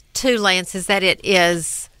is too, Lance, is that it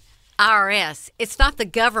is IRS. It's not the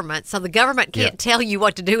government, so the government can't tell you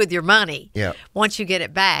what to do with your money. Yeah. Once you get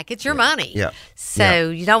it back, it's your money. Yeah. So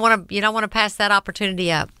you don't want to pass that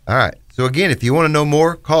opportunity up. All right. So again, if you want to know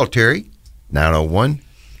more, call Terry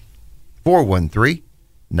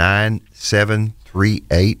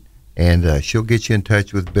 901-413-9738, and she'll get you in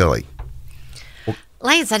touch with Billy.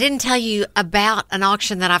 Lance, I didn't tell you about an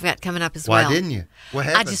auction that I've got coming up as well. Why didn't you? What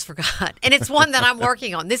happened? I just forgot. And it's one that I'm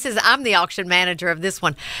working on. I'm the auction manager of this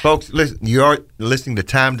one. Folks, listen, you are listening to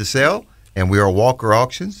Time to Sell, and we are Walker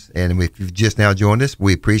Auctions. And if you've just now joined us,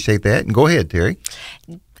 we appreciate that. And go ahead, Terry.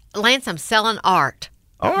 Lance, I'm selling art.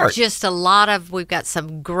 Art. Just we've got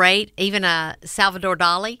some great, even a Salvador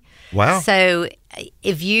Dali. Wow. So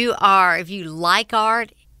if you like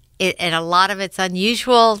art, and a lot of it's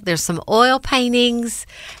unusual. There's some oil paintings,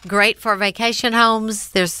 great for vacation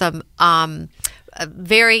homes. There's some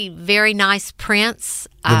very, very nice prints.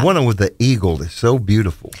 The one with the eagle is so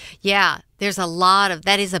beautiful. Yeah, there's a lot of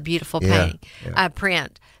that. Is a beautiful painting,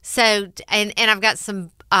 print. So, and I've got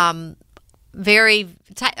some coffee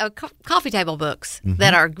table books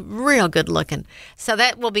that are real good looking. So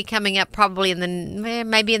that will be coming up probably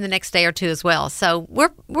maybe in the next day or two as well. So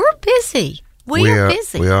we're busy. We are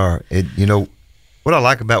busy. We are. What I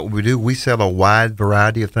like about what we do, we sell a wide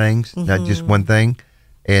variety of things, not just one thing,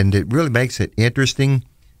 and it really makes it interesting.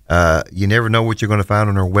 You never know what you're going to find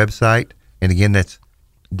on our website, and again, that's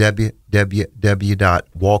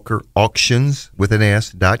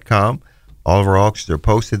www.walkerauctions.com. All of our auctions are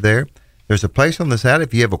posted there. There's a place on the side.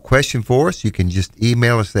 If you have a question for us, you can just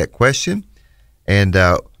email us that question, and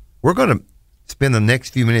we're going to spend the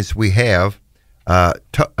next few minutes we have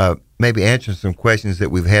maybe answering some questions that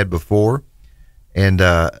we've had before, and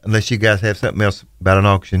unless you guys have something else about an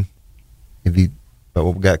auction, about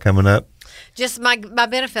what we got coming up. Just my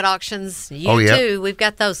benefit auctions. Too. We've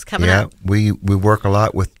got those coming up. We work a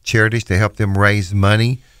lot with charities to help them raise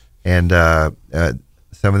money, and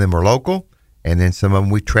some of them are local, and then some of them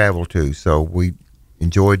we travel to. So we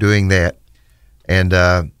enjoy doing that. And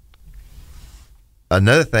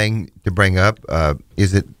another thing to bring up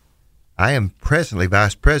is that I am presently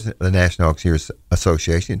vice president of the National Auctioneers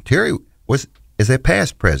Association. Terry is a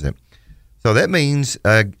past president. So that means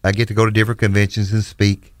I get to go to different conventions and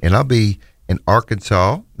speak. And I'll be in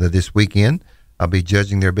Arkansas this weekend. I'll be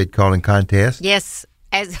judging their bid calling contest. Yes.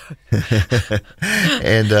 And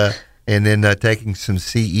and then taking some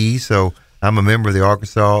CE. So I'm a member of the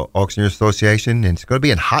Arkansas Auctioneer Association, and it's going to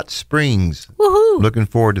be in Hot Springs. Woohoo! Looking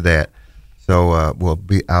forward to that. So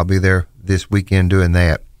I'll be there this weekend doing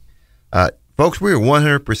that. Folks, we are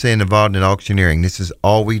 100% involved in auctioneering. This is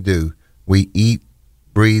all we do. We eat,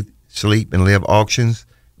 breathe, sleep, and live auctions.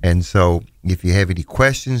 And so if you have any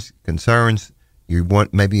questions, concerns,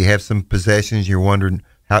 maybe you have some possessions, you're wondering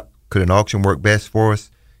how could an auction work best for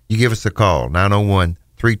us, you give us a call,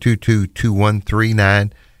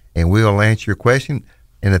 901-322-2139, and we'll answer your question.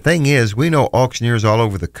 And the thing is, we know auctioneers all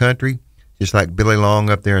over the country, just like Billy Long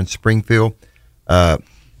up there in Springfield,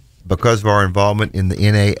 because of our involvement in the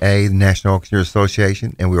NAA, the National Auctioneer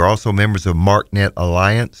Association, and we're also members of MarkNet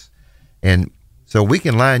Alliance. And so we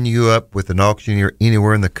can line you up with an auctioneer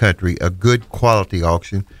anywhere in the country, a good quality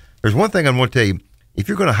auction. There's one thing I want to tell you. If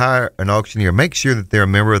you're going to hire an auctioneer, make sure that they're a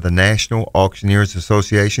member of the National Auctioneers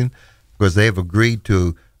Association, because they have agreed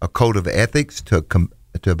to a code of ethics to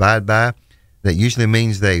abide by. That usually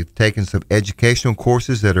means they've taken some educational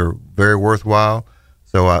courses that are very worthwhile.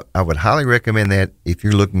 So I would highly recommend that if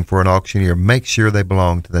you're looking for an auctioneer, make sure they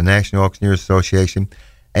belong to the National Auctioneers Association,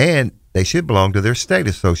 and they should belong to their state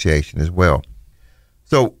association as well.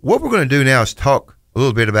 So what we're going to do now is talk a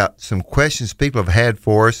little bit about some questions people have had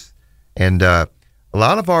for us. And a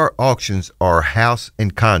lot of our auctions are house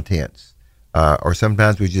and contents, or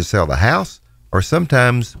sometimes we just sell the house, or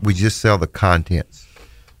sometimes we just sell the contents.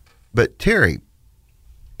 But Terry,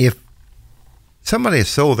 if somebody has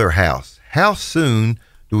sold their house, how soon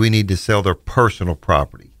do we need to sell their personal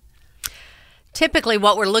property? Typically,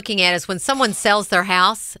 what we're looking at is when someone sells their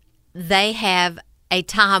house, they have a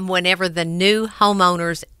time whenever the new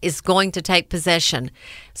homeowners is going to take possession.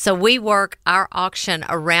 So we work our auction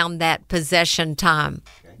around that possession time,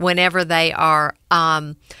 whenever they are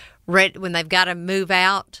ready, when they've got to move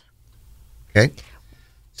out. Okay.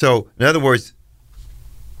 So in other words,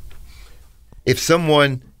 if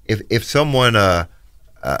someone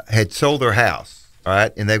had sold their house, all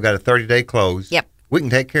right, and they've got a 30-day close, yep, we can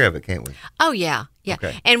take care of it, can't we? Oh, yeah. Yeah.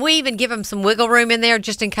 Okay. And we even give them some wiggle room in there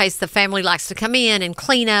just in case the family likes to come in and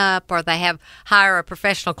clean up, or they hire a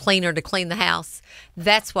professional cleaner to clean the house.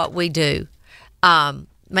 That's what we do.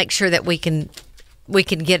 Make sure that we can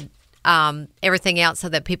get everything out so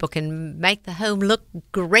that people can make the home look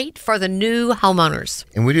great for the new homeowners.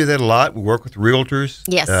 And we do that a lot. We work with realtors.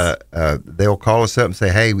 Yes. They'll call us up and say,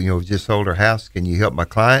 hey, we just sold our house. Can you help my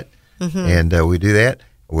client? Mm-hmm. And we do that.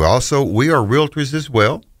 We are realtors as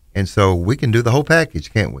well. And so we can do the whole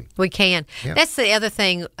package, can't we? We can. Yeah. That's the other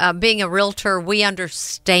thing. Being a realtor, we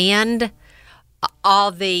understand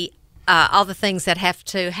all the things that have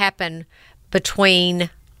to happen between,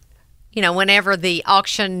 whenever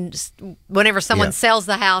someone sells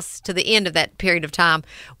the house to the end of that period of time,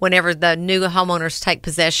 whenever the new homeowners take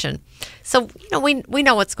possession. So, we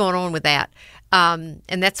know what's going on with that. And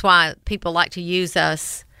that's why people like to use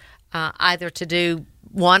us either to do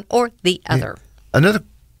one or the other. Yeah.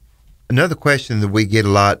 Another question that we get a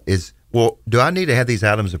lot is, well, do I need to have these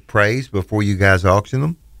items appraised before you guys auction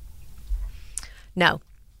them? No.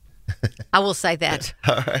 I will say that.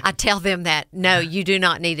 Right. I tell them that. No, you do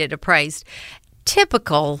not need it appraised.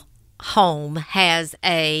 Typical home has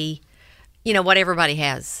what everybody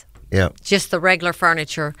has. Yeah. Just the regular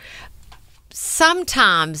furniture.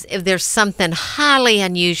 Sometimes if there's something highly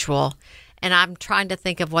unusual, and I'm trying to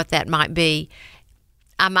think of what that might be,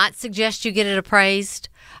 I might suggest you get it appraised.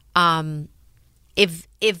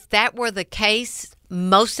 If that were the case,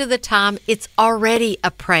 most of the time it's already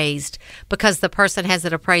appraised because the person has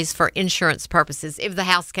it appraised for insurance purposes. If the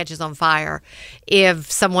house catches on fire,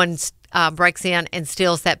 if someone breaks in and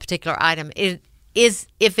steals that particular item, if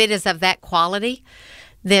it is of that quality,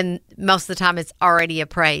 then most of the time it's already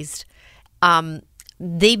appraised.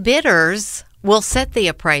 The bidders will set the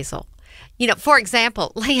appraisal. For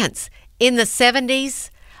example, Lance, in the 70s,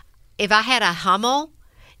 if I had a Hummel,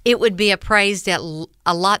 it would be appraised at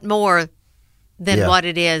a lot more than what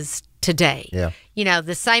it is today. Yeah.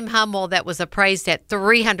 The same Hummel that was appraised at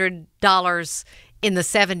 $300 in the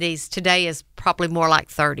 70s today is probably more like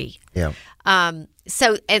 $30. Yeah.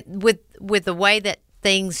 So with the way that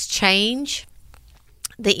things change,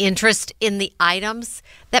 the interest in the items,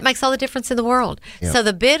 that makes all the difference in the world. Yeah. So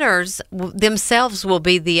the bidders themselves will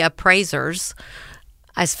be the appraisers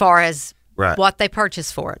as far as what they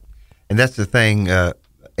purchase for it. And that's the thing.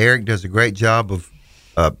 Eric does a great job of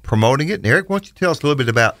promoting it. And Eric, why don't you tell us a little bit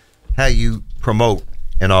about how you promote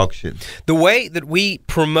an auction? The way that we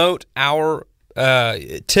promote our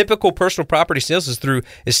typical personal property sales is through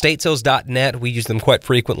estatesales.net. We use them quite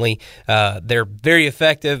frequently. They're very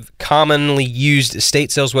effective, commonly used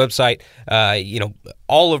estate sales website,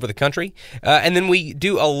 all over the country. And then we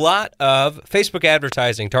do a lot of Facebook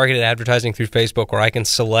advertising, targeted advertising through Facebook, where I can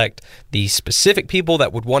select the specific people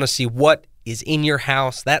that would want to see what is in your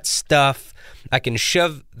house, that stuff. I can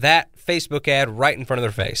shove that Facebook ad right in front of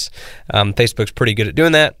their face. Facebook's pretty good at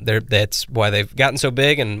doing that. That's why they've gotten so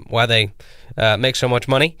big and why they make so much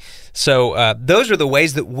money. So those are the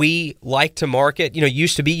ways that we like to market.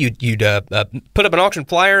 Used to be you'd put up an auction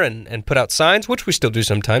flyer and put out signs, which we still do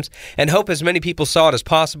sometimes, and hope as many people saw it as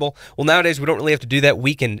possible. Well, nowadays we don't really have to do that.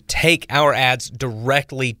 We can take our ads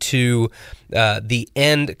directly to the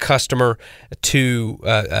end customer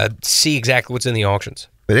to see exactly what's in the auctions.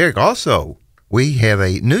 But Eric, also, we have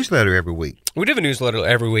a newsletter every week. We do have a newsletter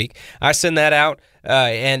every week. I send that out,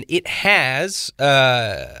 and it has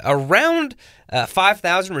around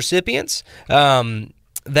 5,000 recipients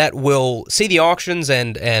that will see the auctions,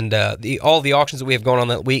 and all the auctions that we have going on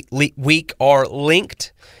that week are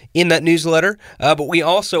linked in that newsletter. But we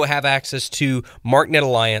also have access to MarkNet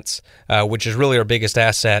Alliance, which is really our biggest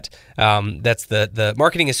asset. That's the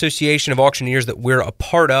marketing association of auctioneers that we're a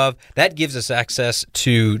part of. That gives us access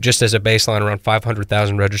to, just as a baseline, around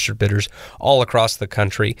 500,000 registered bidders all across the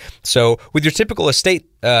country. So with your typical estate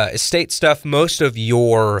stuff, most of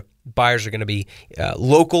your buyers are going to be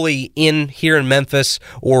locally here in Memphis,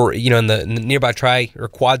 or in the nearby tri or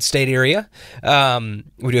quad state area.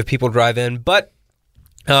 We do have people drive in, but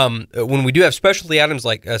when we do have specialty items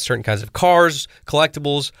like certain kinds of cars,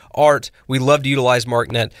 collectibles, art, we love to utilize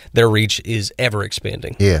MarkNet. Their reach is ever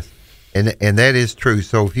expanding. Yes, and that is true.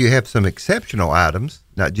 So if you have some exceptional items,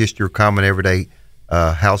 not just your common everyday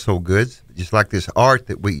household goods, just like this art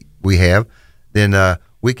that we have, then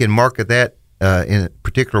we can market that in a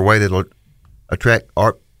particular way that'll attract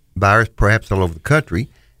art buyers perhaps all over the country.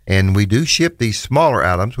 And we do ship these smaller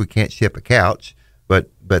items. We can't ship a couch, but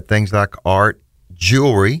things like art,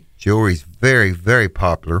 jewelry is very, very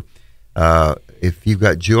popular. If you've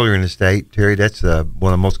got jewelry in the state, Terry, that's one of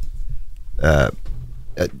the most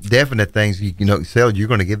definite things you can sell. You're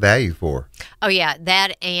going to get value for. Oh yeah,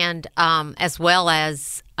 that, and as well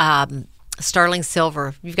as sterling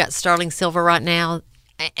silver. You've got sterling silver right now,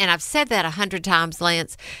 and I've said that 100 times,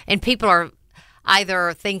 Lance. And people are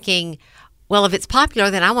either thinking, "Well, if it's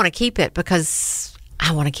popular, then I want to keep it because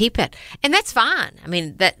I want to keep it," and that's fine. I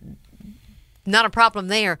mean, that. Not a problem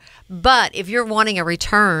there. But if you're wanting a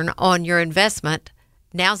return on your investment,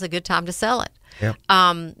 now's a good time to sell it. Yep.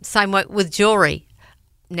 Same way with jewelry.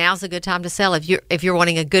 Now's a good time to sell if you're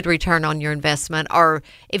wanting a good return on your investment, or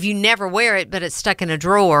if you never wear it but it's stuck in a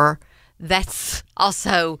drawer. That's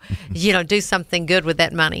also, do something good with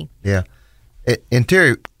that money. Yeah. And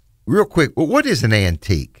Terry, real quick, what is an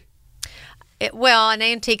antique? An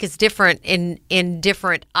antique is different in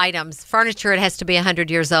different items. Furniture, it has to be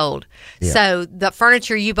 100 years old. Yeah. So the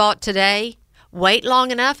furniture you bought today, wait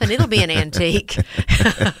long enough and it'll be an antique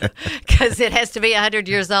because it has to be 100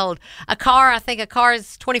 years old. I think a car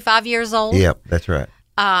is 25 years old. Yep, that's right.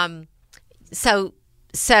 So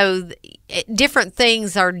different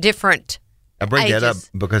things are different. I bring ages. that up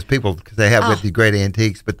because they have these great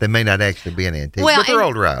antiques, but they may not actually be an antique. But they're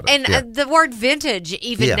older items. And the word vintage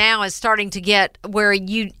even now is starting to get where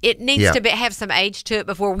it needs to have some age to it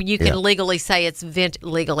before you can legally say it's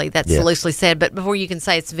legally. That's loosely said, but before you can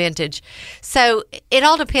say it's vintage. So it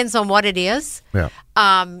all depends on what it is. Yeah.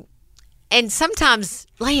 And sometimes,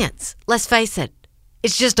 Lance, let's face it,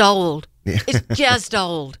 it's just old. Yeah. It's just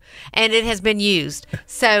old, and it has been used.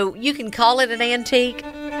 So you can call it an antique,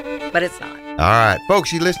 but it's not. All right,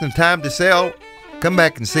 folks, you listen to Time to Sell. Come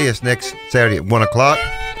back and see us next Saturday at 1 o'clock.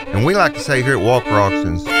 And we like to say here at Walker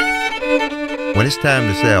Auctions, when it's time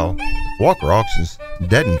to sell, Walker Auctions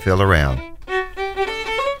doesn't fill around.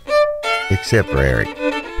 Except for Eric.